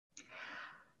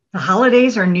The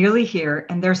holidays are nearly here,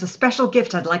 and there's a special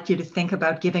gift I'd like you to think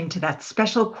about giving to that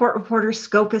special court reporter,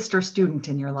 scopist, or student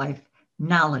in your life: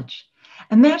 knowledge.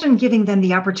 Imagine giving them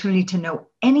the opportunity to know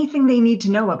anything they need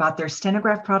to know about their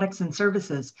Stenograph products and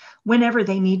services whenever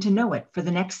they need to know it for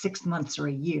the next 6 months or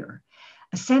a year.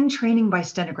 Ascend Training by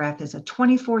Stenograph is a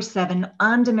 24/7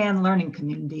 on-demand learning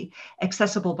community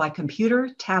accessible by computer,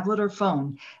 tablet, or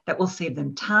phone that will save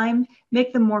them time,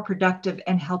 make them more productive,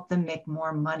 and help them make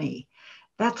more money.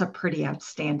 That's a pretty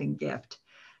outstanding gift.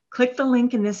 Click the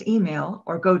link in this email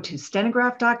or go to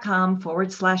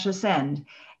stenograph.com/ascend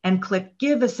and click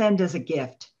Give Ascend as a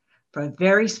Gift. For a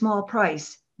very small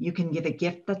price, you can give a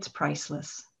gift that's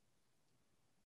priceless.